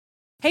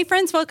Hey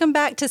friends, welcome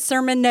back to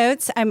Sermon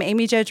Notes. I'm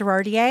Amy Jo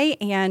Girardier,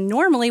 and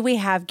normally we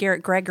have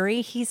Garrett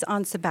Gregory. He's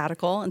on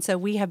sabbatical, and so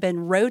we have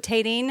been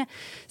rotating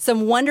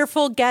some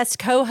wonderful guest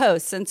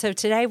co-hosts. And so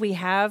today we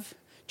have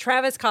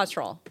Travis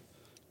Cottrell.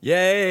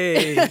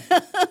 Yay!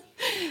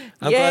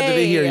 I'm glad to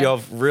be here. Y'all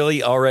have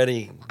really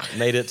already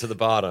made it to the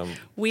bottom,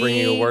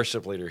 bringing a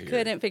worship leader here.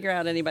 Couldn't figure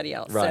out anybody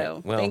else, Right.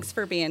 so Well, thanks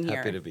for being here.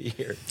 Happy to be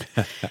here.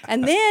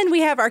 And then we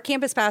have our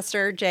campus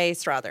pastor, Jay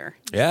Strother.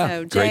 Yeah,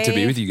 So, great to Jay,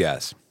 be with you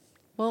guys.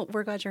 Well,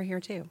 we're glad you're here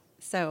too.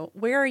 So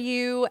where are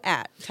you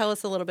at? Tell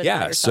us a little bit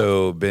about yourself.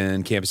 So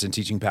been campus and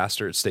teaching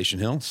pastor at Station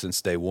Hill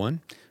since day one.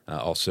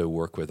 Also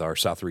work with our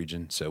South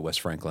region, so West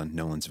Franklin,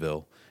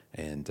 Nolensville,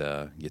 and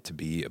get to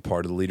be a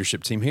part of the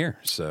leadership team here.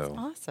 So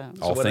awesome.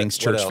 All So things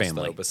what church else,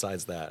 family. though,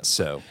 besides that,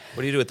 So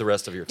what do you do with the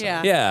rest of your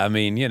time? Yeah. I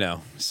mean,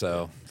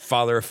 so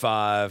father of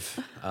five,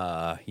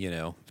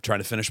 trying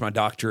to finish my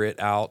doctorate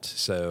out.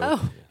 So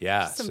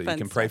some so you fun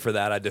can pray stuff. for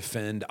that. I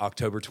defend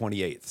October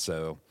 28th.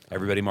 So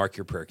everybody mark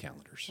your prayer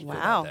calendars. for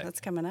Wow, that day. that's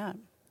coming up.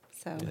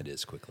 So It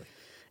is quickly.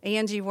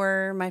 and you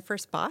were my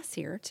first boss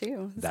here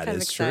too. It's That kind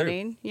of is true.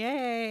 exciting.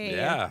 Yay!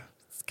 Yeah.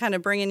 It's kind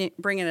of bringing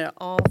it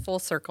all full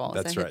circle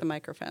as That's I hit right. the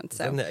microphone. Is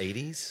So that in the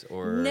 80s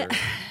or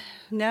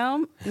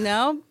no,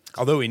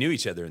 Although we knew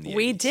each other in the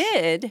we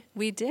 80s.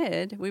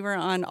 did. We were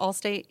on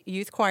All-State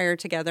Youth Choir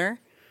together.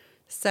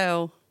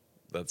 So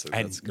that's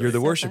And great. you're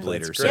the worship That's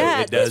leader, great. so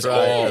yeah, it does this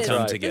all is. come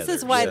Right. together. This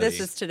is why So- this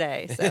is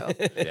today. So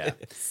Yeah.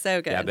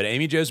 so good. Yeah, but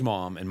Amy Jo's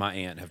mom and my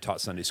aunt have taught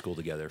Sunday school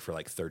together for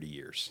like 30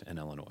 years in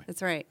Illinois.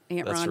 That's right,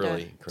 Aunt That's Rhonda.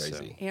 really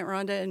crazy. Aunt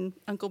Rhonda and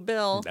Uncle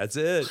Bill. That's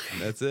it.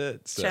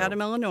 So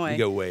Chatham, Illinois. We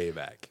go way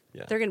back.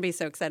 Yeah. They're going to be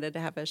so excited to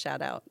have a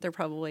shout out. They're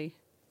probably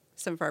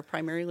some of our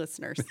primary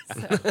listeners.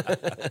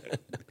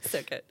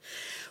 So good.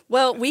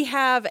 Well, we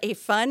have a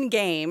fun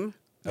game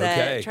that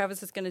Okay.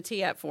 Travis is going to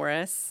tee up for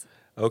us.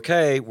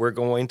 Okay, we're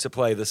going to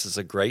play. This is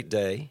a great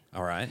day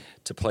All right.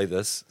 to play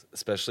this,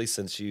 especially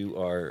since you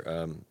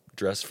are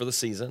dressed for the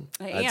season.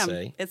 I I'd am.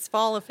 say It's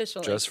fall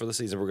officially. dressed for the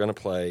season. We're going to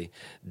play.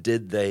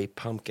 Did they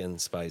pumpkin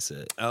spice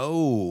it?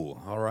 Oh,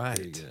 all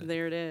right.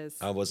 There it is.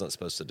 I wasn't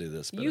supposed to do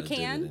this, but You I did it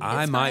can. anyway.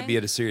 I It's might fine. be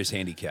at a serious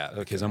handicap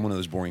because I'm one of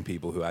those boring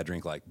people who I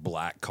drink like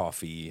black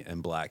coffee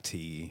and black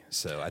tea.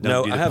 So I don't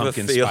No, do I the have a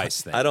pumpkin feel.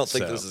 spice thing. I don't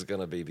think so. this is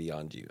going to be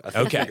beyond you. I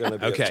think Okay. you're gonna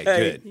be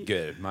Okay.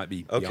 Good. Might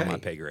be beyond Okay. my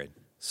pay grade.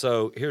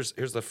 So here's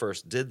the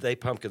first. Did they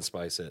pumpkin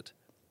spice it?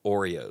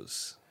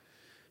 Oreos.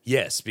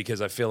 Yes,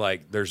 because I feel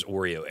like there's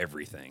Oreo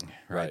everything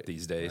Right,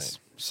 these days.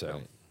 right, So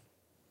right.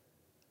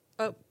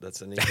 Oh,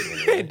 That's an easy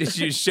one. Right? did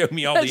you show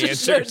me all I the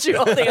just answers? showed you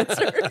all the answers.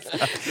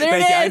 There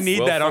Thank you. I it is. need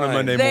Well, that on a fine.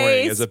 Monday They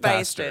morning as a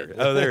spiced pastor. it.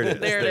 Oh, there it is.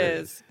 There it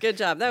is. Good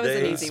job. That was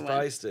They an easy one.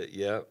 spiced it.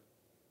 Yeah.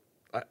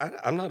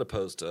 I'm not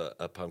opposed to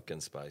a pumpkin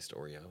spiced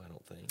Oreo. I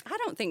don't think. I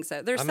don't think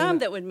so. There's I mean, some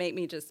that would make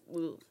me just,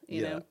 you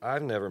yeah, know.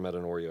 I've never met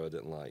an Oreo I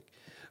didn't like.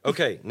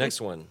 Okay,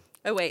 next one.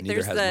 Oh wait,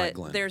 Neither has Mike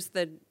Glenn. there's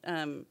the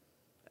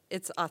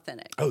it's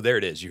authentic. Oh, there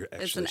it is. You're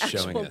It's actually an actual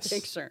showing us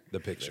picture. the There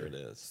picture. it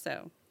is.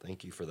 So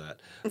Thank you for that.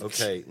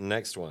 Okay,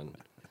 next one.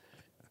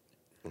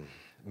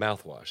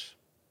 Mouthwash.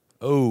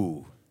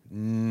 Oh,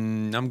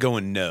 I'm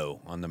going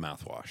no on the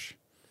mouthwash.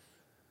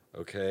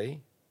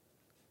 Okay.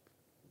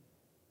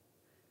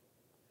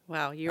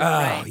 wow, you're Oh,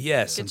 right.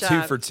 yes, Good I'm 2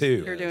 job. for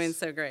 2. You're doing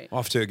so great.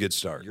 Off to a good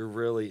start. You're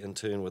really in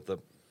tune with the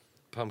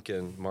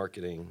pumpkin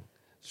marketing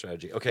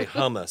strategy. Okay,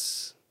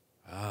 hummus.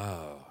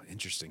 Oh,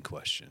 interesting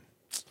question.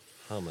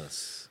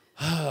 Hummus.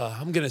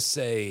 I'm going to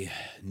say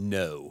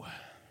no.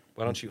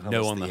 Why don't you hummus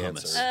No on the the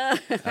answer?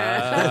 hummus.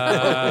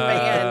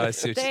 Man, I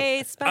see what you-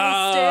 they spiced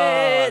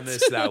I it.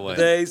 missed that one.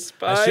 They I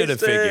spiced should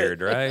have it.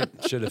 figured, right?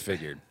 Should have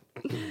figured.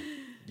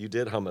 You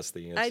did hummus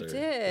the answer. I That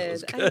did.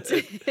 was I good.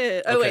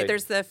 did. Oh Okay. wait,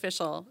 there's the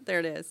official. There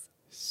it is.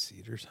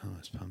 Cedars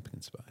hummus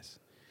pumpkin spice.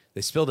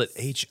 They spelled it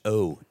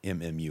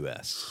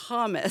HOMMUS.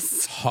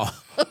 Hummus.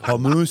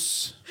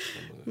 Hummus.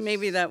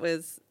 Maybe that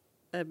was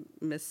a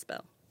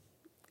misspell.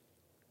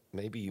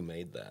 Maybe you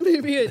made that.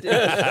 Maybe I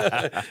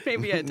did.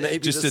 Maybe I did. Maybe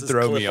Just this to is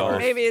throw me clip off. art.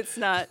 Maybe it's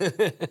not.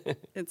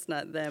 It's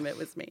not them. It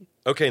was me.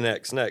 Okay,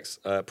 next.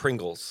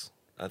 Pringles.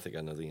 I think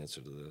I know the answer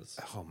to this.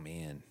 Oh,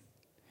 man.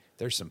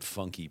 There's some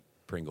funky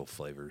Pringle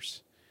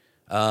flavors.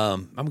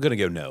 I'm going to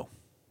go no.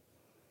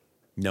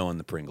 No on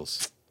the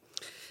Pringles.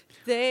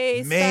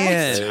 They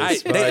Man,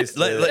 spiced it. They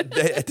spiced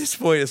it. at this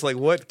point, it's like,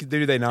 what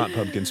do they not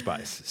pumpkin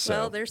spice? So,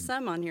 Well, there's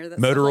some on here. That's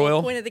Motor the whole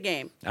oil? point of the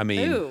game. I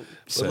mean, Ooh,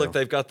 so, But look,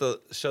 they've got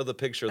show the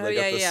picture. They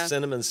got yeah, the yeah.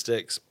 cinnamon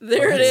sticks.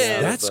 There it poking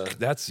is.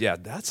 out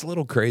of that's a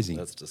little crazy.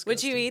 That's disgusting.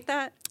 would you eat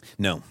that?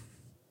 No.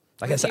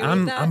 Like I Would said, you eat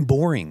I'm that?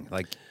 boring.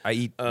 Like I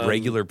eat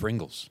regular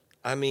Pringles.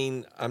 I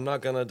mean, I'm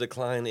not going to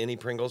decline any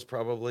Pringles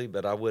probably,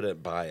 but I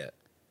wouldn't buy it.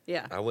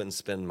 Yeah. I wouldn't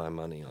spend my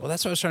money on Well, it.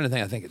 that's what I was trying to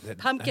think. I think that,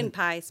 Pumpkin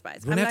pie spice.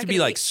 Wouldn't I'm have not to be,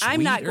 gonna like, eat-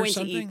 I'm not sweet or going to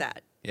something? eat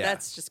that. Yeah.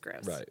 That's just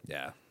gross. Right.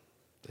 Yeah,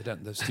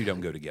 those two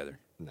don't go together.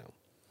 No.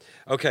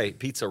 Okay,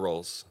 pizza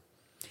rolls.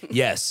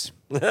 Yes.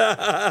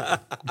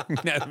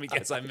 Let me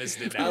guess, I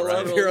missed it. Now, I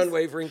love your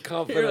unwavering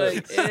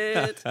confidence.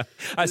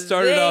 I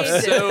started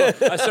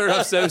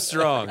off so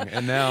strong,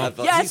 and now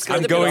Yes,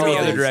 I'm going the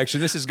other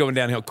direction. This is going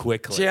downhill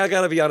quickly. Jay, I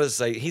got to be honest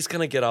and say, he's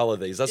going to get all of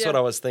these. That's what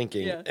I was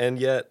thinking. Yeah. And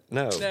yet,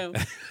 no. No.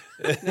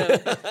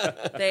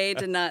 They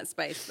did not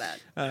spice that.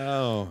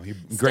 Oh,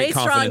 great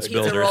strong, confidence keep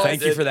the builder. rolls.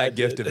 Thank you for I that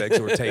did. gift of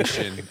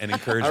exhortation and I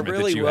encouragement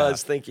really that you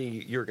was have. thinking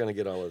you were going to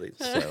get all of these.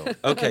 So,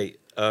 okay.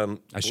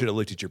 I should have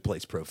looked at your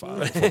place profile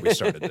before we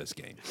started this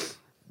game.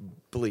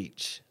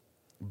 Bleach.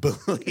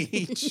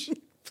 Bleach.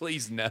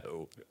 Please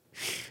no.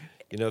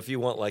 You know, if you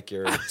want like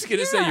your... I was going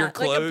to say your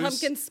clothes. like a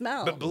pumpkin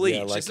smell. But bleach.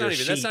 Yeah, like it's not your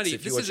even, that's not sheets, even,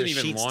 if you this want isn't your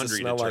even sheets to laundry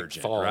smell like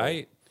detergent, fall.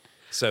 right?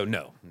 So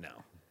no.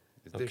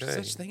 There's Okay.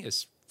 such thing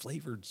as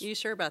flavored You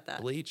sure about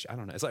that? bleach. I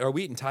don't know. It's like, are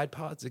we eating Tide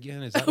Pods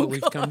again? Is that what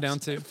we've come down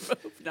to?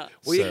 No.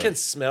 Well, you So- can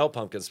smell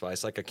pumpkin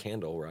spice like a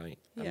candle, right?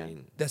 Yeah. I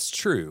mean, That's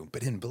true,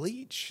 but in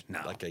bleach,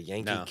 no. like a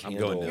Yankee no, I'm Candle.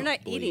 going no. You're not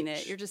eating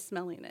bleach. it. You're just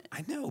smelling it.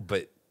 I know,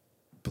 but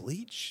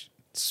bleach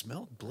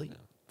smelled bleach.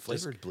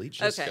 Flavored bleach.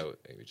 Just Okay. go,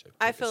 Amy Jo.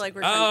 I Take feel us like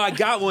on. we're Oh, trying, I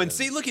got one.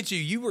 See, look at you.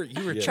 You were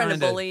trying to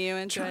bully you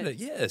into trying it.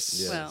 yes.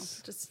 Yeah. Well,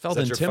 just Felt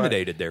Is that your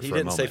intimidated there he for a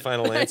didn't moment. say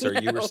final answer.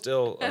 You were know.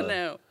 still I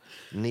know.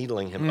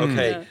 needling him.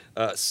 Okay.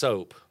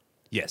 Soap.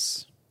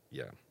 Yes.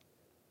 Yeah.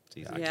 It's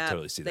easy. I can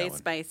totally see that they one.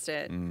 spiced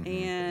it, and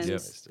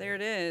Yep. there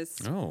it is.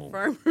 Oh.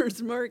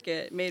 Farmers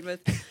Market made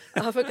with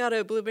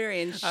avocado,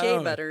 blueberry, and shea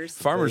butters.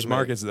 Farmers They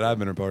markets that I've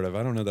been a part of,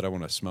 I don't know that I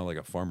want to smell like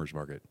a farmer's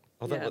market.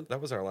 Oh, Yeah.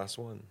 that was our last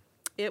one.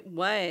 It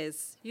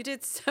was. You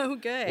did so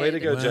good. Way to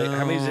go, Jay.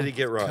 How many did he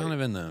get right? Kind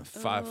of in the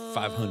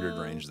 500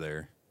 range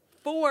there.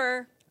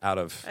 4. Out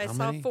of I how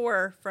saw many?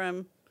 4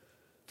 from.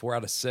 4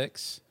 out of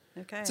 6.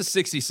 Okay. It's a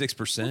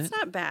 66%. It's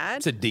not bad.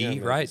 It's a D, Yeah,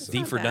 no, right? it's D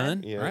not for bad.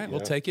 done. Yeah, right, we'll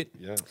yeah. take it.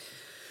 Yeah.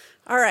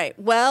 All right.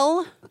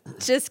 Well,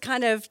 just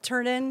kind of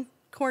turning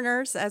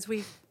corners as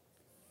we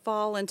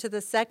fall into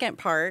the second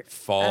part.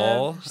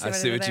 Fall. You I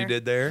see what you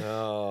did there.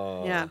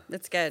 Oh. Yeah,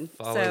 it's good.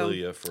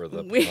 Hallelujah for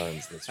the we-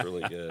 puns. That's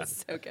really good.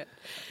 So good.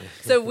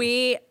 So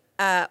we,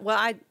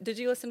 did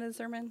you listen to the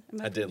sermon?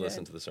 I did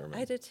listen to the sermon.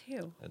 I did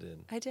too.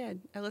 I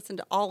did. I listened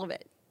to all of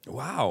it.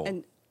 Wow.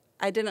 And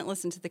I didn't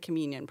listen to the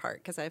communion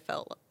part because it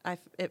felt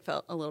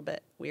a little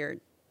bit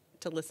weird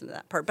to listen to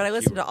that part, but I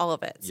listened to all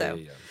of it. So,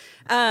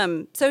 Yeah.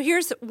 so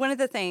here's one of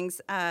the things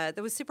that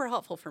was super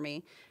helpful for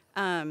me.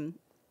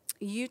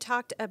 You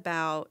talked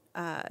about,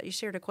 you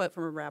shared a quote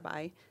from a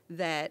rabbi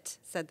that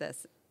said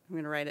this. I'm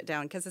going to write it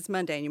down because it's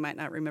Monday and you might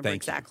not remember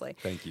exactly.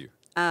 Thank you.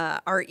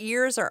 Our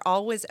ears are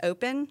always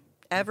open,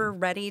 ever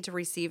ready to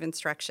receive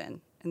instruction.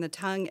 And the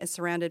tongue is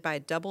surrounded by a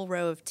double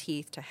row of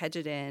teeth to hedge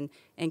it in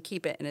and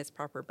keep it in its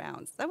proper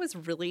bounds. That was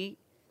really,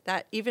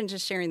 even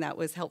just sharing that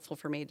was helpful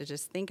for me to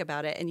just think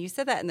about it. And you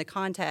said that in the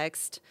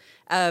context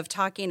of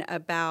talking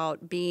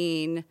about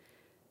being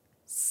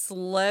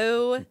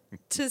slow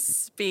to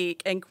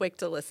speak and quick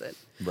to listen.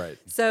 Right.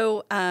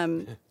 So,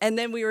 and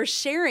then you were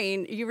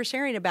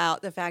sharing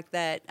about the fact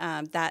that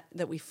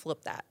that we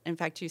flip that. In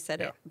fact, you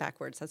said it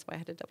backwards. That's why I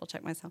had to double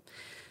check myself.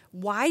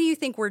 Why do you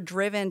think we're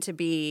driven to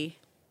be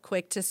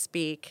quick to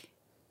speak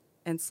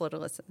and slow to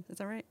listen? Is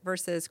that right?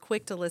 Versus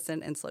quick to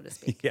listen and slow to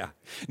speak. Yeah.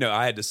 No,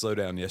 I had to slow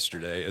down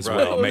yesterday as Right.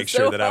 well. It Make was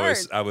sure so that hard.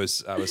 I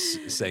was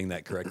saying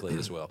that correctly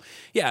as well.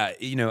 Yeah,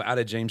 out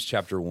of James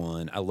chapter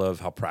 1, I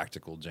love how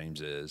practical James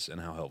is and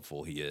how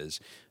helpful he is,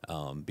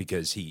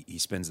 because he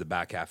spends the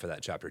back half of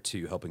that chapter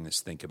 2 helping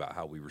us think about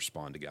how we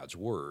respond to God's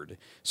word.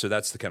 So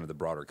that's the kind of the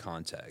broader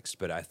context.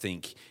 But I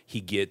think he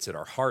gets at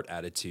our heart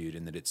attitude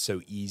and that it's so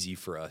easy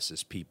for us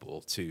as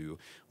people to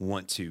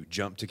want to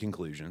jump to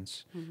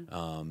conclusions.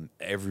 Mm-hmm.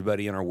 Everybody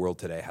in our world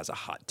today has a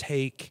hot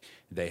take.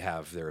 They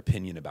have their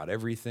opinion about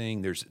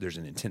everything. There's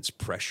an intense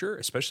pressure,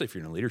 especially if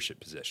you're in a leadership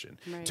position,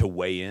 Right. to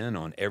weigh in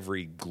on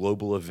every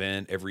global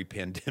event, every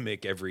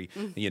pandemic, every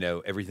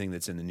everything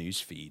that's in the news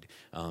feed,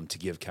 to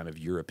give kind of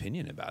your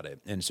opinion about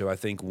it. And so I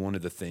think one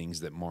of the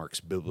things that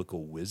marks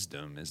biblical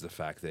wisdom is the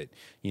fact that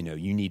you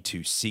need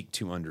to seek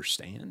to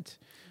understand.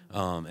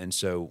 And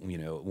so,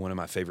 one of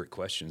my favorite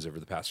questions over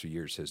the past few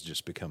years has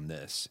just become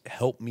this: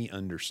 help me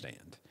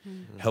understand.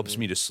 Mm-hmm. Helps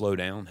me to slow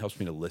down, helps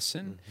me to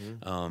listen.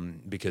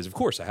 Because of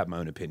course I have my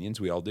own opinions.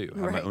 We all do. I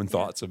have my own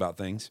thoughts about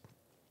things.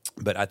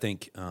 But I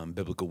think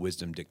biblical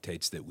wisdom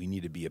dictates that we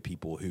need to be a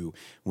people who,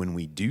 when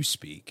we do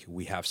speak,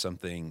 we have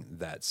something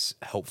that's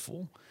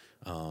helpful,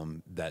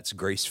 that's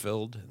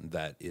grace-filled,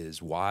 that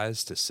is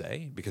wise to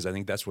say, because I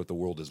think that's what the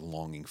world is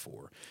longing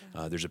for.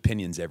 There's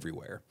opinions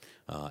everywhere,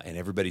 and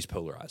everybody's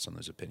polarized on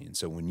those opinions.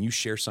 So when you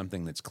share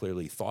something that's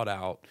clearly thought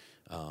out,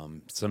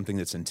 something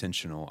that's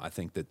intentional, I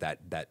think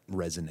that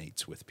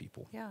resonates with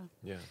people. Yeah.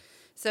 Yeah.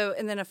 So,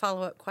 and then a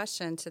follow-up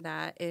question to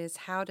that is,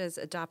 how does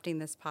adopting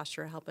this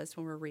posture help us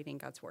when we're reading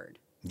God's word?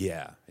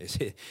 Yeah,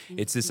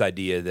 it's this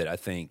idea that I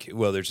think,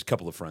 well, there's a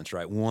couple of fronts,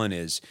 right? One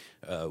is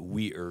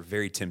we are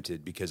very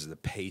tempted because of the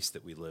pace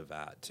that we live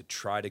at to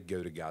try to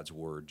go to God's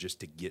word just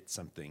to get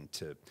something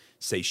to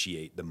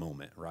satiate the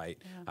moment,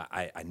 right?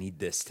 Yeah. I need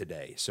this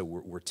today. So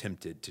we're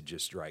tempted to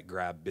just,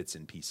 grab bits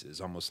and pieces,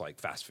 almost like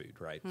fast food,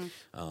 right?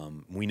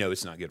 We know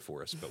it's not good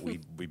for us, but we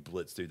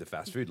blitz through the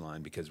fast food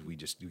line because we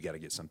got to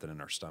get something in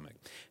our stomach.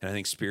 And I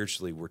think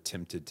spiritually we're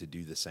tempted to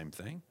do the same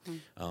thing.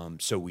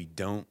 So we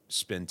don't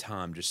spend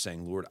time just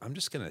saying, Lord, I'm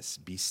just going to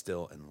be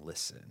still and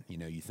listen.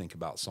 You think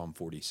about Psalm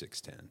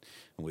 46:10,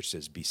 which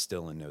says, be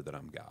still and know that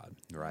I'm God,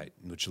 right?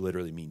 Which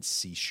literally means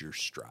cease your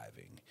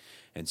striving.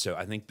 And so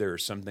I think there are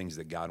some things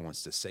that God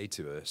wants to say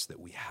to us that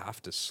we have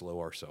to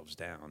slow ourselves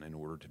down in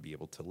order to be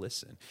able to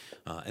listen.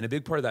 And a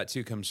big part of that,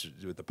 too, comes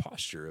with the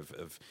posture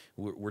of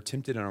we're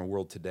tempted in our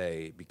world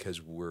today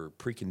because we're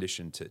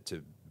preconditioned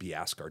to be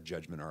asked our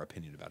judgment, our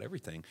opinion about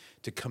everything,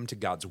 to come to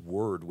God's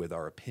word with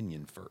our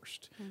opinion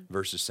first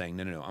versus saying,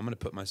 no, I'm going to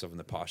put myself in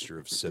the posture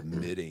of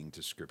submitting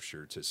to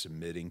Scripture, to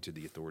submitting to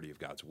the authority of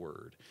God's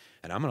word.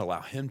 And I'm going to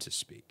allow him to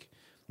speak.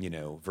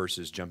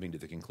 Versus jumping to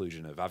the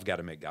conclusion of I've got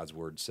to make God's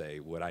word say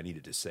what I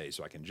needed to say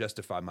so I can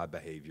justify my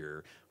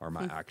behavior or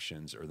my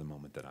actions or the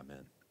moment that I'm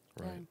in.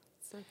 Right.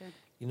 Yeah, so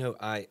good.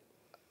 I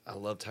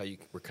loved how you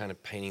were kind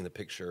of painting the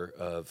picture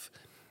of,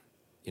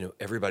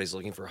 everybody's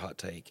looking for a hot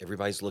take.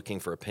 Everybody's looking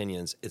for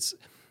opinions.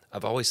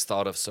 I've always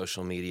thought of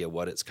social media,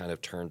 what it's kind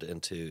of turned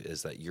into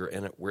is that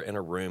we're in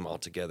a room all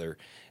together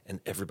and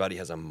everybody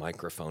has a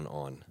microphone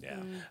on. Yeah.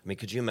 I mean,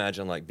 could you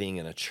imagine like being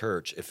in a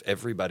church if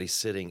everybody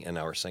sitting in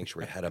our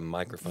sanctuary had a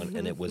microphone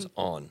and it was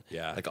on?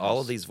 Yeah. Like all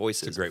of these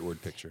voices. It's a great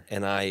word picture.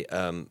 And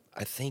I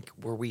think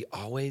were we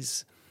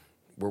always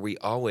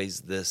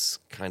this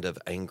kind of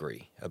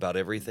angry about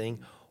everything?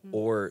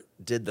 Or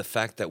did the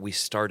fact that we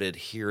started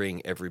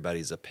hearing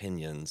everybody's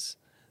opinions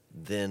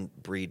then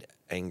breed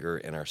anger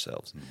in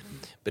ourselves?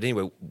 But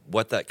anyway,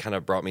 what that kind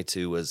of brought me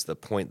to was the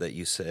point that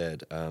you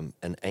said,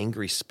 an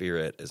angry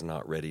spirit is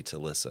not ready to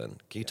listen.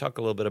 Can you talk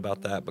a little bit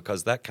about that?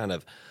 Because that kind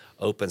of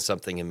opened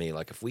something in me.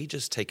 Like if we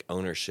just take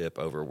ownership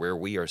over where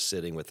we are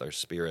sitting with our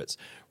spirits,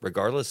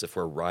 regardless if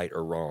we're right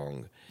or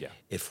wrong,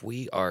 if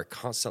we are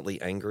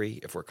constantly angry,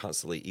 if we're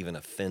constantly even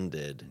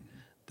offended,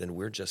 then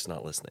we're just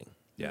not listening.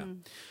 Yeah,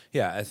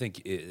 yeah. I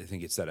think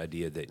it's that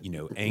idea that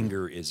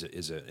anger is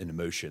an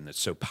emotion that's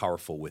so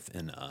powerful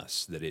within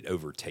us that it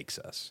overtakes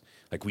us.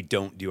 Like we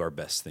don't do our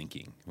best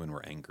thinking when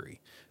we're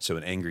angry. So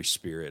an angry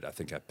spirit, I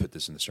think I put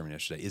this in the sermon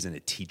yesterday, isn't a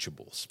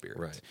teachable spirit.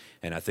 Right.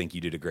 And I think you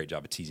did a great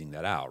job of teasing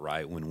that out.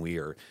 Right. When we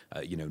are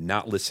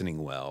not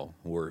listening well,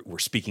 we're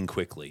speaking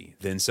quickly.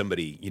 Then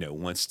somebody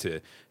wants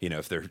to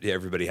if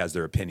everybody has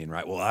their opinion.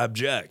 Right. Well, I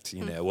object.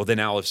 Well, then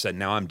all of a sudden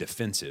now I'm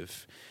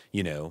defensive.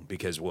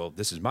 Because,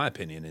 this is my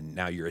opinion, and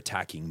now you're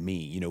attacking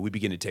me. We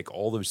begin to take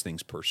all those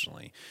things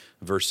personally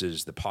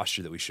versus the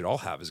posture that we should all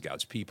have as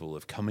God's people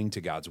of coming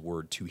to God's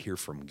word to hear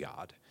from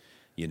God.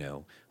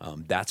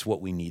 That's what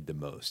we need the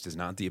most, is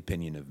not the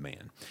opinion of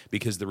man.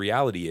 Because the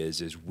reality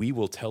is we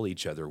will tell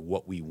each other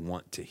what we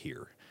want to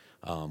hear.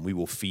 We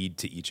will feed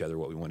to each other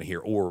what we want to hear,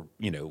 or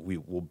we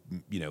will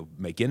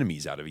make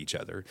enemies out of each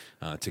other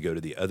to go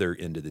to the other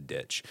end of the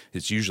ditch.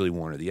 It's usually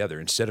one or the other.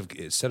 Instead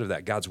of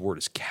that, God's word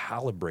is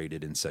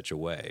calibrated in such a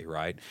way,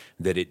 right,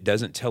 that it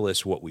doesn't tell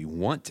us what we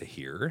want to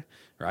hear,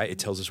 right? It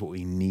tells us what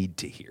we need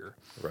to hear.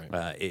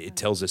 Right. It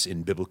tells us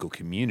in biblical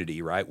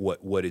community, right,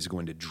 what is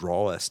going to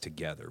draw us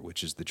together,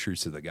 which is the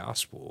truths of the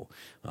gospel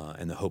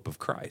and the hope of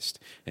Christ.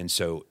 And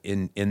so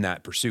in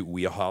that pursuit,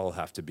 we all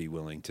have to be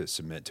willing to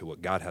submit to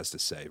what God has to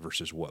say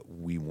versus what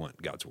we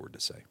want God's word to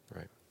say.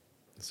 Right.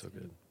 That's so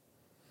good.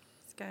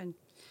 It's good.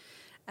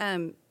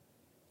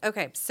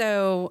 Okay,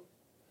 so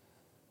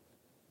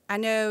I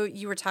know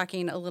you were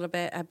talking a little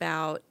bit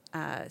about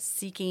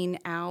seeking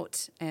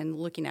out and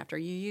looking after.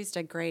 You used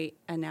a great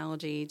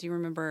analogy. Do you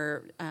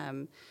remember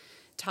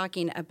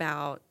talking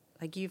about,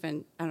 like,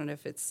 even, I don't know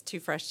if it's too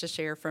fresh to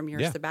share from your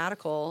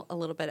sabbatical, a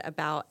little bit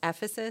about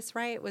Ephesus,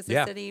 right? Was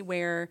a city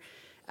where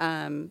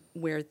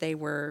they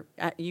were,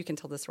 you can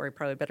tell the story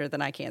probably better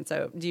than I can.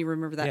 So do you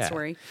remember that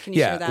story? Can you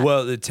share that?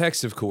 Well, the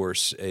text, of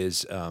course,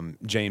 is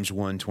James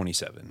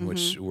 1:27,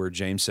 which where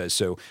James says,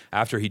 so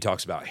after he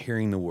talks about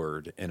hearing the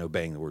word and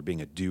obeying the word,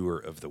 being a doer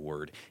of the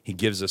word, he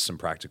gives us some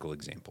practical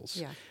examples.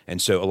 Yeah.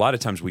 And so a lot of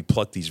times we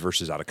pluck these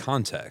verses out of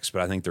context,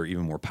 but I think they're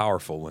even more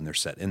powerful when they're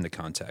set in the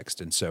context.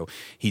 And so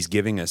he's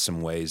giving us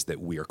some ways that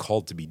we are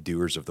called to be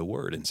doers of the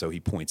word. And so he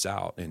points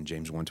out in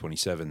James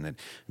 1:27 that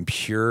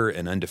pure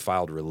and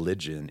undefiled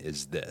religion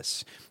is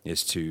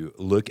to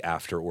look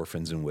after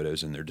orphans and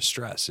widows in their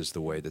distress, is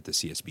the way that the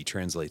CSB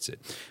translates it.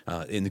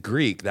 In the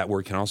Greek, that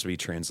word can also be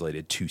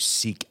translated to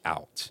seek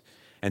out.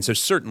 And so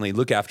certainly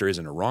look after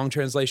isn't a wrong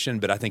translation,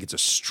 but I think it's a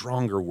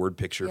stronger word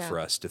picture for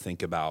us to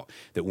think about,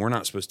 that we're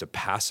not supposed to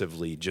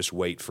passively just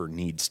wait for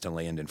needs to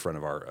land in front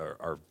of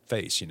our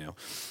face,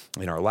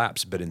 in our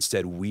laps, but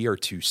instead we are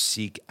to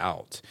seek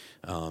out,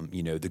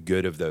 the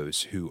good of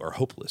those who are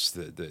hopeless,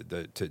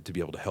 to be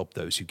able to help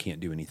those who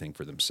can't do anything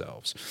for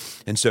themselves.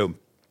 And so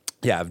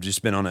Yeah, I've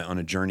just been on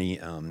a journey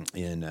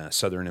in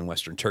southern and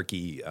western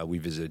Turkey. We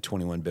visited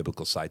 21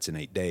 biblical sites in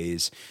 8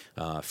 days.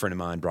 A friend of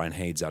mine, Brian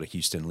Hayes, out of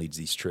Houston, leads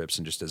these trips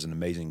and just does an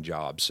amazing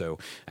job. So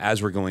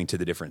as we're going to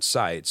the different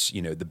sites,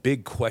 the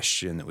big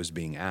question that was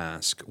being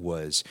asked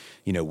was,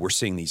 we're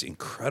seeing these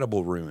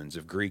incredible ruins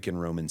of Greek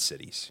and Roman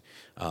cities,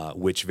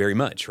 which very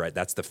much, right,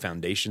 that's the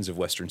foundations of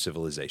Western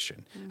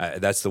civilization.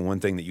 That's the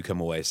one thing that you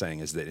come away saying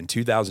is that in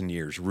 2,000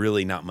 years,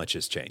 really not much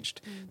has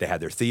changed. They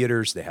had their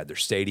theaters, they had their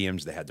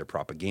stadiums, they had their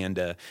propaganda,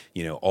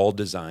 all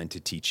designed to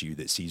teach you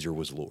that Caesar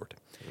was Lord.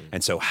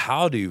 And so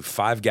how do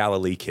 5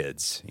 Galilee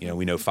kids,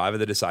 we know 5 of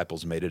the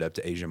disciples made it up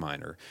to Asia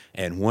Minor,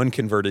 and one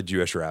converted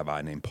Jewish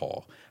rabbi named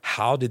Paul,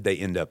 how did they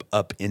end up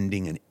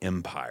upending an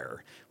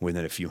empire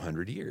within a few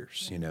hundred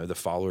years? The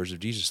followers of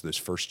Jesus, those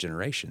first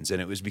generations.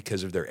 And it was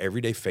because of their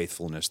everyday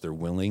faithfulness. They're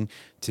willing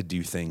to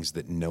do things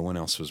that no one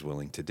else was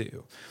willing to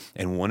do.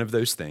 And one of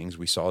those things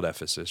we saw at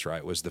Ephesus,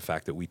 right, was the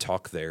fact that we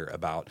talk there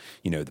about,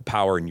 the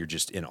power, and you're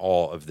just in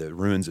awe of the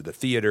ruins of the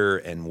theater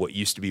and what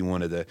used to be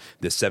one of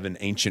the 7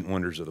 ancient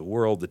wonders of the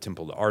world, the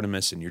temple to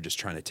Artemis, and you're just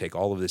trying to take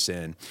all of this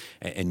in.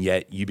 And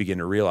yet you begin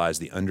to realize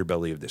the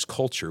underbelly of this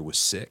culture was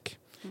sick.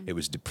 It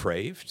was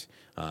depraved.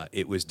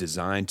 It was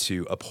designed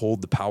to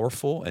uphold the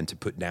powerful and to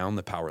put down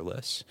the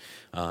powerless.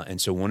 And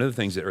so one of the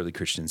things that early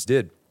Christians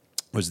did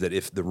was that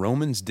if the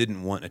Romans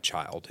didn't want a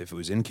child, if it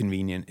was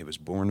inconvenient, it was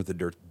born with a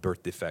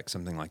birth defect,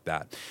 something like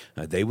that,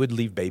 they would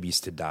leave babies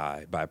to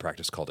die by a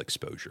practice called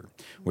exposure,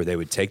 where they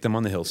would take them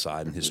on the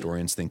hillside, and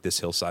historians think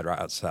this hillside right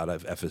outside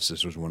of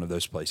Ephesus was one of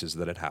those places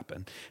that had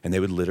happened, and they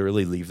would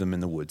literally leave them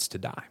in the woods to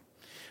die.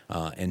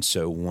 And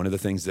so one of the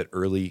things that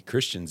early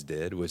Christians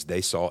did was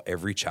they saw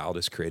every child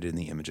is created in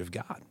the image of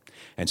God.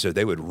 And so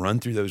they would run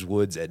through those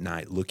woods at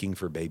night looking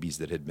for babies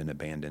that had been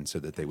abandoned so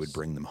that they would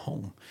bring them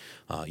home,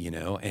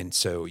 And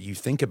so you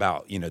think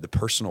about, the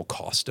personal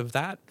cost of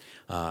that,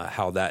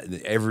 how that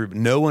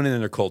no one in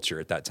their culture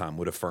at that time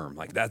would affirm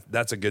like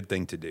that's a good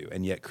thing to do.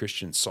 And yet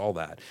Christians saw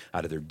that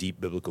out of their deep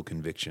biblical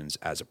convictions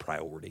as a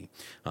priority.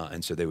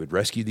 And so they would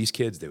rescue these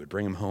kids. They would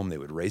bring them home. They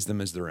would raise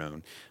them as their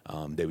own.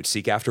 They would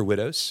seek after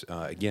widows.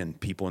 Again,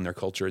 people in their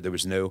culture, there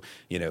was no,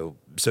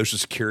 Social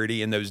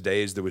Security in those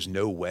days. There was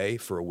no way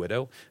for a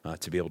widow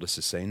to be able to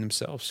sustain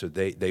themselves. So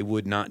they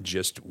would not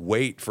just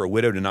wait for a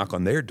widow to knock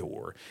on their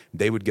door.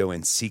 They would go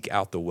and seek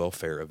out the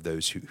welfare of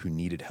those who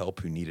needed help,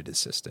 who needed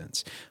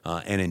assistance.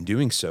 And in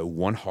doing so,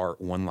 one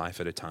heart, one life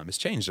at a time is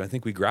changed. And I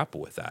think we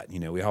grapple with that.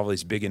 We have all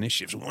these big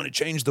initiatives. We want to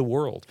change the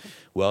world.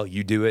 Well,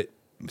 you do it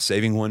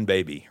saving one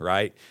baby,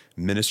 right?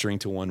 Ministering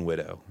to one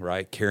widow,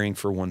 right? Caring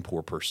for one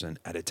poor person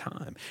at a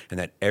time. And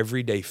that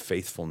everyday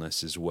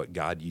faithfulness is what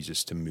God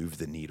uses to move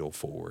the needle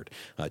forward,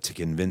 to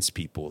convince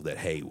people that,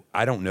 hey,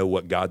 I don't know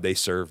what God they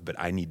serve, but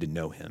I need to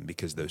know him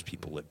because those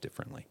people live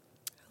differently.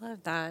 I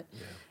love that. Yeah.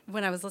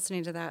 When I was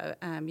listening to that,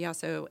 you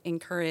also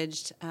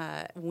encouraged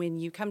when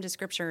you come to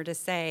Scripture to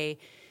say,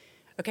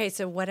 okay,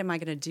 so what am I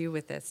going to do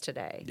with this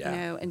today?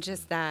 Yeah. And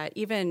just that,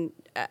 even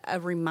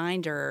a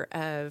reminder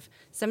of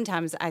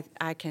sometimes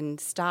I can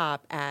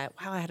stop at,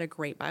 wow, I had a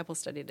great Bible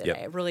study today. Yep.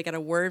 I really got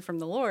a word from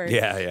the Lord.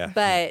 Yeah.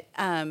 But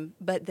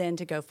then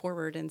to go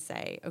forward and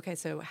say, okay,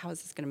 so how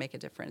is this going to make a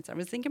difference? I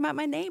was thinking about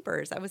my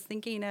neighbors. I was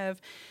thinking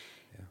of,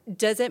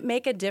 does it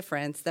make a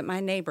difference that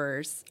my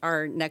neighbors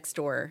are next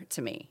door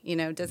to me?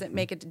 Does it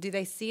make it? Do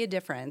they see a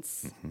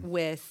difference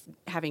with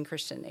having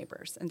Christian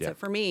neighbors? And so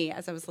for me,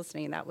 as I was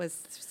listening, that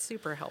was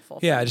super helpful.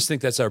 Yeah, I just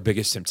think that's our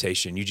biggest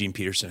temptation. Eugene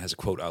Peterson has a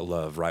quote I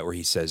love, right, where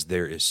he says,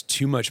 there is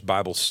too much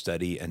Bible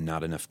study and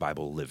not enough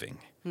Bible living.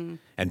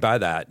 And by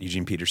that,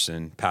 Eugene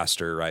Peterson,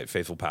 pastor, right,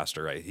 faithful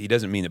pastor, right, he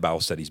doesn't mean that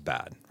Bible study's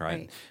bad,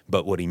 right?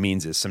 But what he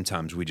means is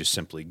sometimes we just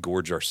simply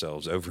gorge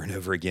ourselves over and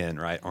over again,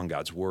 right, on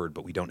God's word,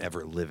 but we don't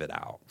ever live it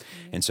out.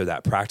 And so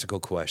that practical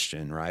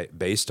question, right,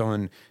 based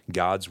on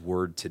God's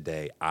word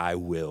today, I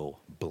will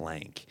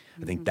blank.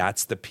 I think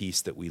that's the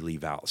piece that we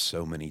leave out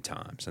so many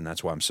times. And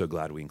that's why I'm so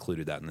glad we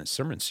included that in this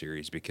sermon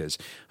series, because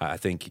I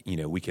think,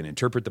 we can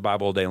interpret the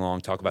Bible all day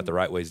long, talk about the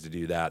right ways to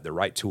do that, the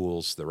right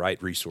tools, the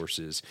right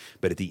resources.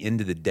 But at the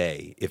end of the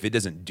day, if it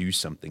doesn't do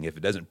something, if it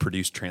doesn't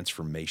produce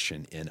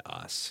transformation in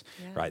us,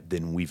 right,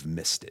 then we've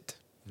missed it.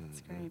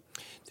 That's great.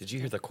 Did you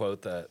hear the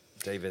quote that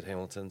David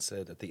Hamilton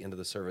said at the end of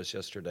the service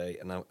yesterday?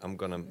 And I'm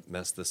going to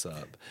mess this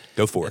up.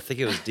 Go for it. I think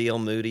it was D.L.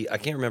 Moody. I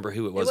can't remember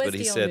who it was, but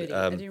he D.L. said, Moody.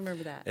 I do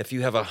remember that. If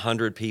you have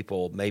 100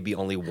 people, maybe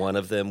only one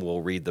of them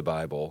will read the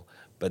Bible,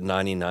 but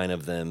 99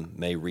 of them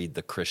may read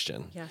the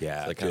Christian.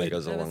 Yeah, so it kind of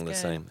goes along the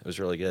same. It was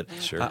really good. Yeah.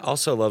 Sure. I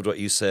also loved what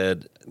you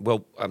said.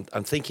 Well,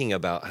 I'm thinking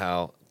about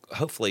how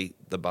hopefully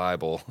the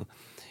Bible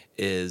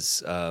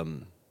is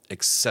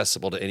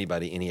accessible to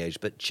anybody, any age,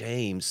 but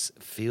James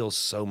feels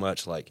so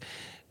much like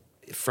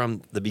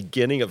from the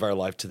beginning of our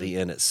life to the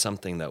end, it's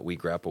something that we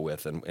grapple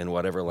with in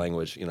whatever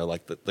language,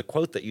 like the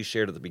quote that you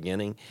shared at the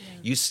beginning,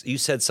 you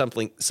said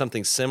something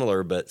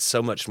similar, but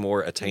so much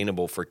more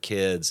attainable for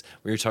kids.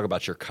 When you talk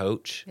about your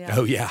coach. Yeah.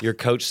 Oh, yeah. Your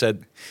coach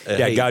said,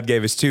 hey, God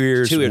gave us 2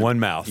 ears, one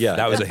mouth. Yeah.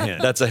 That was a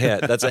hint. That's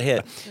a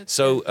hint.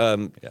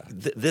 So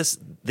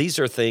these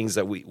are things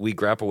that we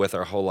grapple with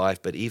our whole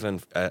life, but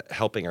even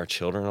helping our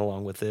children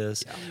along with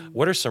this. Yeah.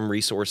 What are some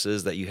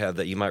resources that you have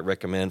that you might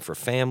recommend for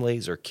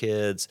families or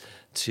kids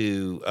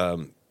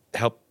to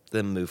help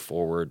them move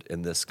forward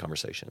in this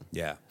conversation?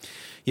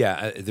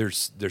 Yeah,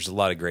 there's a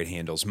lot of great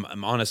handles.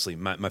 Honestly,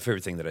 my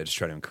favorite thing that I just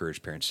try to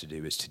encourage parents to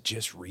do is to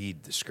just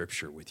read the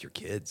scripture with your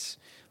kids.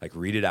 Like,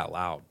 read it out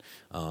loud.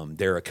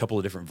 There are a couple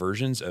of different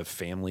versions of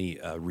family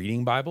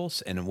reading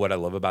Bibles, and what I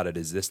love about it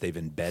is this: they've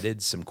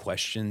embedded some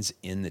questions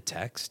in the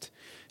text.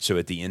 So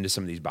at the end of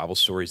some of these Bible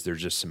stories,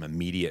 there's just some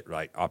immediate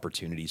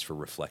opportunities for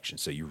reflection.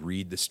 So you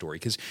read the story,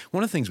 because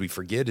one of the things we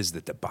forget is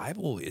that the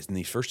Bible in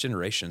these first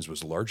generations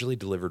was largely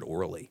delivered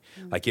orally.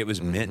 Like, it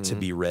was meant to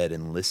be read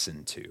and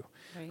listened to.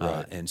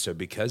 Right. And so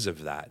because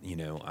of that,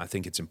 I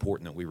think it's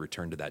important that we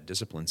return to that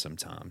discipline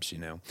sometimes,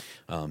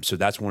 So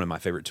that's one of my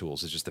favorite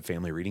tools, is just the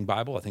family reading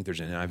Bible. I think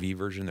there's an NIV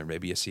version. There may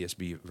be a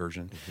CSB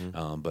version.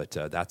 But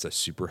that's a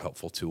super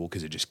helpful tool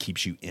because it just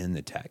keeps you in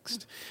the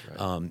text.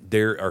 Right.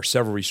 There are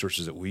several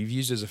resources that we've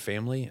used as a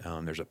family.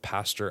 There's a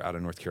pastor out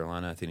of North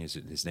Carolina. I think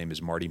his name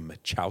is Marty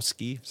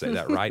Machowski. Say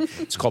that right?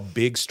 It's called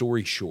Big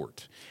Story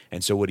Short.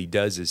 And so what he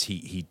does is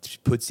he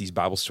puts these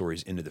Bible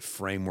stories into the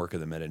framework of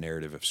the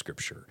meta-narrative of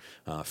Scripture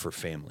for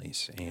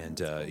families. And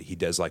he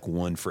does like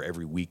one for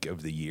every week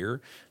of the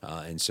year.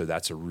 And so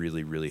that's a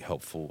really, really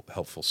helpful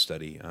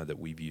study that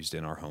we've used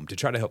in our home to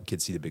try to help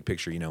kids see the big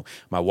picture.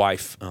 My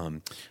wife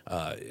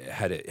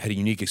had a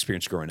unique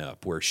experience growing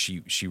up where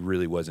she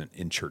really wasn't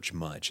in church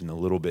much. And the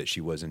little bit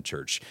she was in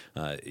church,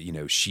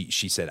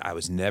 she said, I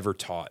was never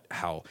taught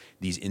how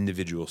these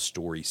individual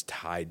stories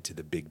tied to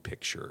the big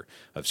picture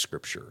of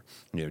Scripture,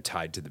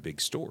 tied to the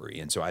big story.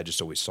 And so I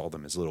just always saw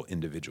them as little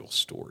individual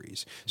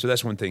stories. So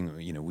that's one thing,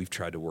 we've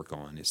tried to work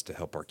on, is to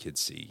help our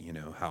kids see,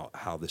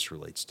 how this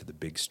relates to the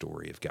big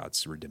story of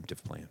God's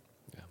redemptive plan.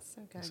 Yeah.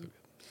 So good.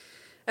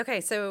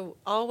 Okay, so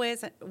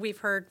always we've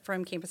heard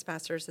from campus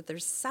pastors that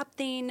there's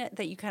something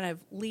that you kind of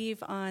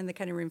leave on the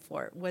cutting room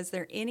floor. Was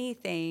there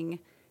anything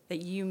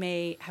that you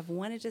may have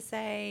wanted to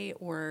say,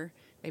 or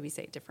maybe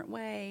say a different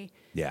way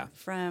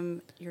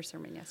from your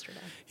sermon yesterday?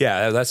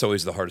 Yeah, that's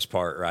always the hardest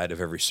part, right, of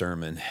every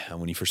sermon.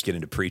 When you first get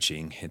into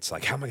preaching, it's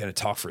like, how am I going to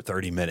talk for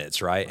 30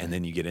 minits, right? And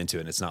then you get into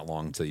it, and it's not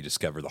long until you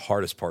discover the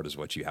hardest part is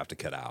what you have to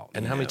cut out.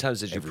 And how many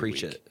times did you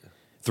preach it?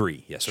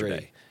 3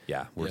 yesterday.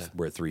 Yeah,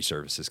 we're 3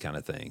 services kind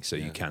of thing. So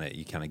you kind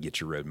of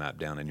get your roadmap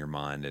down in your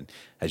mind. And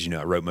as you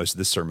know, I wrote most of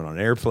this sermon on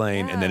an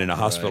airplane and then in a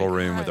hospital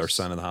room with our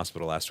son in the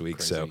hospital last week.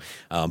 Crazy.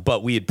 So,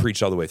 but we had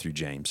preached all the way through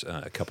James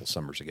a couple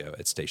summers ago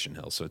at Station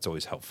Hill. So it's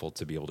always helpful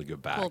to be able to go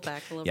back, pull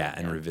back a little bit,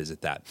 and revisit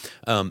that.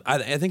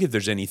 I think if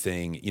there's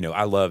anything,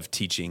 I love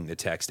teaching the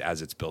text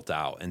as it's built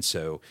out. And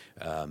so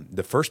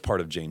the first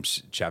part of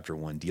James chapter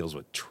 1 deals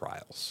with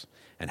trials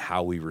and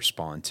how we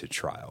respond to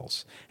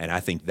trials. And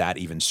I think that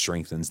even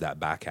strengthens that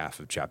back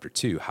half of chapter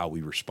 2, how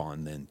we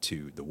respond then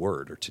to the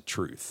word or to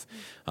truth.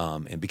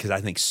 And because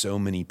I think so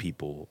many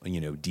people,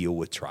 deal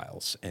with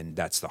trials, and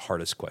that's the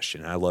hardest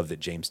question. And I love that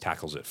James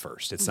tackles it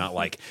first. It's not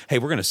like, hey,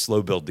 we're going to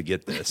slow build to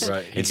get this.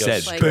 Right.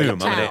 Instead, boom,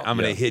 I'm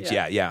going to hit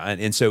you. Yeah.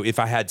 And so if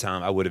I had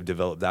time, I would have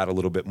developed that a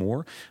little bit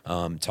more,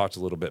 talked a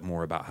little bit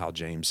more about how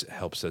James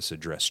helps us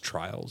address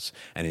trials.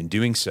 And in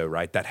doing so,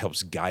 right, that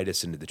helps guide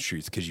us into the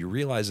truth, because you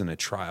realize in a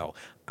trial,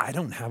 I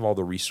don't have all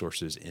the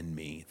resources in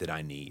me that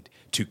I need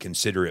to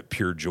consider it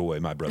pure joy,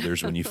 my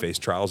brothers, when you face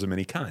trials of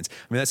many kinds.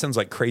 I mean, that sounds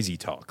like crazy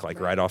talk,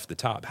 right off the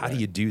top. How do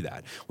you do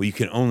that? Well, you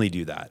can only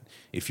do that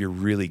if you're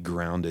really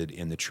grounded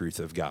in the truth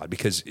of God,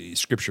 because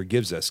Scripture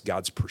gives us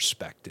God's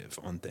perspective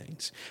on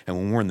things. And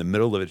when we're in the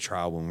middle of a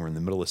trial, when we're in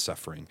the middle of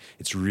suffering,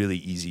 it's really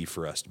easy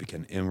for us to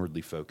become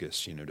inwardly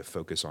focused, to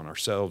focus on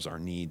ourselves, our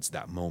needs,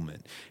 that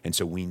moment. And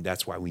so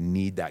that's why we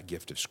need that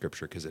gift of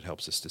Scripture, because it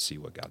helps us to see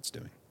what God's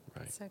doing.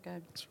 Right. So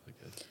good. That's really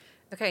good.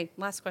 Okay,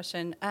 last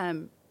question.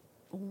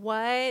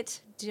 What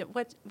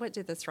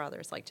do the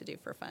Strothers like to do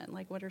for fun?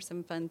 Like, what are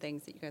some fun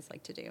things that you guys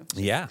like to do?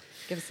 Just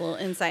give us a little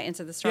insight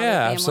into the Strother family.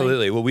 Yeah,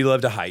 absolutely. Well, we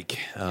love to hike.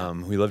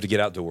 We love to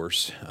get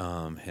outdoors.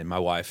 And my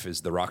wife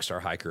is the rock star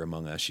hiker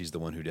among us. She's the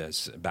one who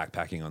does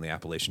backpacking on the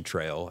Appalachian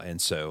Trail.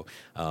 And so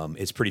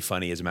it's pretty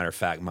funny. As a matter of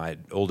fact, my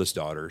oldest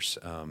daughters,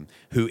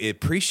 who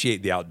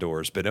appreciate the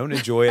outdoors but don't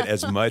enjoy it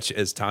as much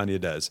as Tanya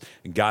does,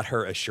 got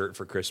her a shirt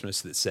for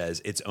Christmas that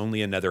says, "It's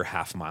only another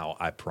half mile,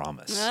 I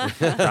promise."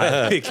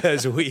 Right?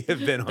 Because we have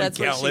been on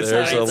countless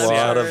There's a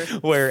lot of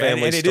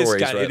family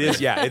stories.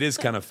 It is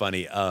kind of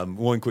funny.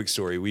 One quick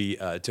story: we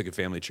took a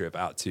family trip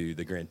out to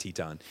the Grand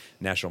Teton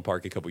National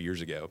Park a couple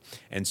years ago,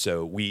 and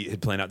so we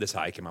had planned out this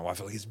hike. And my wife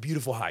was like, "It's a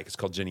beautiful hike. It's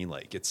called Jenny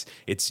Lake. It's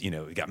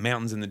we got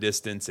mountains in the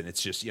distance, and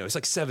it's just it's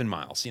like 7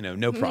 miles.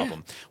 No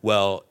problem."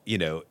 Well,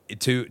 to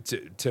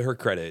her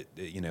credit,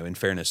 in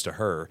fairness to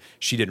her,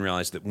 she didn't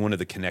realize that one of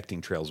the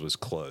connecting trails was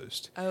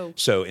closed. Oh,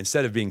 so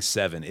instead of being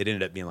 7, it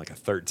ended up being like a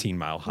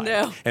 13-mile hike.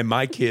 No. And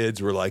my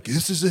kids were like,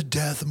 "This is a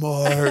death march."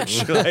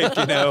 March.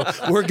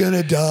 Like, we're going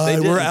to die. They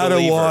We're didn't out of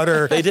believe her.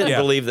 water. They didn't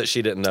believe that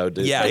she didn't know,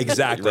 did Yeah, they?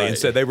 exactly. Right. And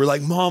so they were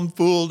like, Mom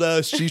fooled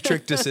us. She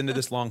tricked us into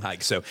this long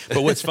hike. So,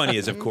 but what's funny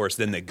is, of course,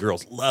 then the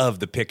girls love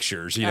the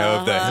pictures,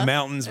 of the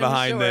mountains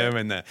behind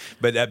them.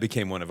 But that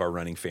became one of our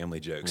running family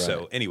jokes. Right.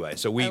 So anyway,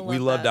 so we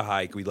love to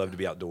hike. We love to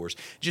be outdoors.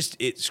 Just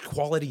it's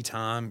quality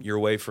time. You're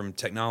away from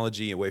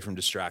technology, away from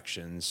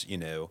distractions.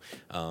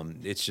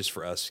 It's just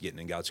for us getting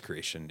in God's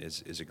creation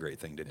is a great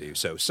thing to do.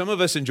 So some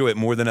of us enjoy it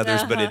more than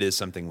others, but it is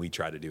something we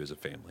try to do as a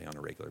family on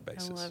a regular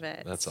basis. I love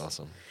it. That's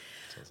awesome.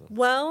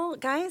 Well,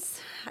 guys,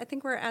 I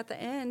think we're at the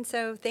end.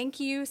 So thank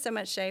you so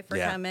much, Shay, for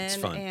coming. It's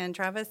fun. And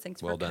Travis,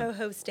 thanks Well for done.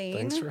 co-hosting.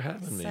 Thanks for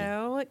having me.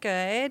 So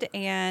good.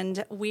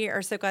 And we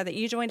are so glad that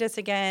you joined us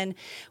again.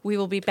 We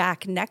will be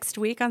back next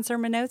week on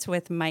Sermon Notes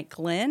with Mike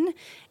Glenn.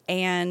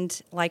 And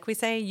like we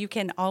say, you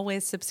can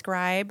always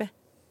subscribe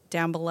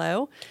down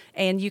below.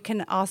 And you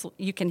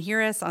can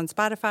hear us on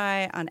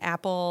Spotify, on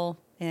Apple,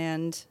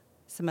 and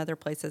some other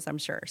places, I'm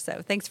sure.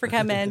 So thanks for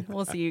coming.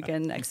 We'll see you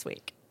again next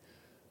week.